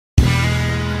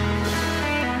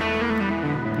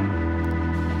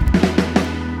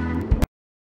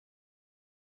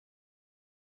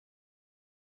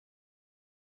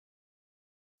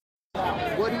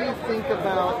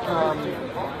about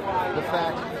the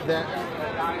fact that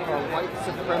white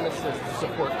supremacists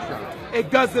support Trump? It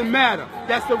doesn't matter.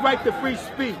 That's the right to free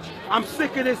speech. I'm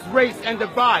sick of this race and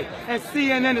divide, and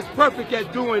CNN is perfect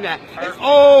at doing that. It's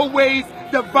always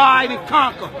divide and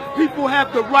conquer. People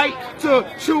have the right to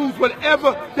choose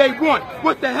whatever they want.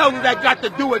 What the hell has that got to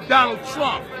do with Donald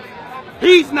Trump?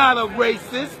 He's not a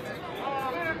racist.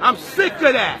 I'm sick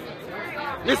of that.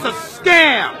 It's a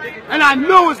scam, and I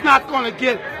know it's not going to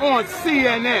get on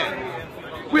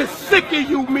CNN. We're sick of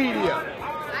you media.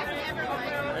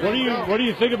 What do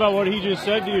you think about what he just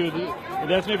said to you?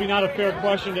 That's maybe not a fair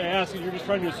question to ask, and you're just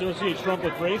trying to associate Trump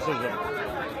with racism.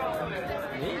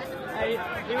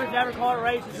 He was never called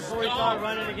racist before he started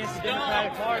running against the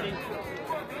Democratic Party.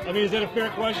 I mean, is that a fair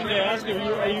question to ask?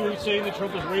 Are you saying that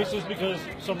Trump is racist because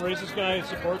some racist guy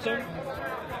supports him?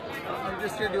 I'm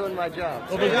just here doing my job.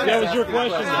 Well, that was your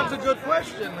question. That's a good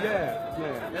question.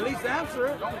 Yeah. At least answer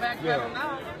it. Don't back down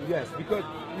now. Yes, because,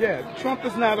 Trump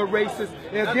is not a racist.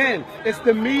 Again, it's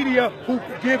the media who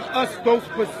gives us those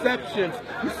perceptions.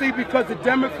 You see, because the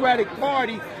Democratic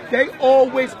Party, they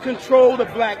always control the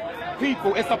black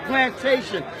people. It's a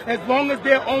plantation. As long as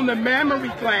they're on the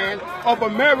mammary gland of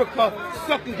America,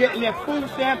 getting their food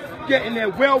stamps, getting their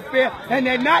welfare, and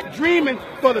they're not dreaming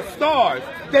for the stars.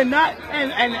 They're not,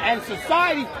 and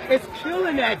society is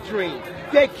killing that dream.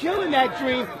 They're killing that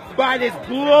dream by this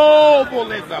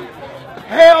globalism.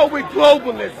 Hell with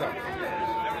globalism.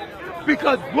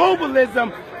 Because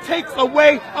globalism takes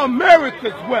away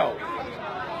America's wealth.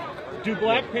 Do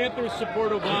Black Panthers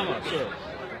support Obama, sir?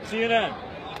 CNN.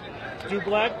 Do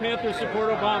Black Panthers support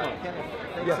Obama?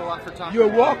 Thanks a lot for talking. You're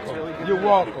welcome. You're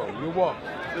welcome. You're welcome.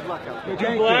 Good luck out there.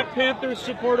 Do Black Panthers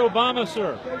support Obama,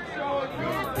 sir?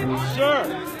 Sir,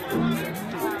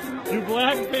 do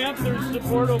Black Panthers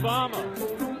support Obama?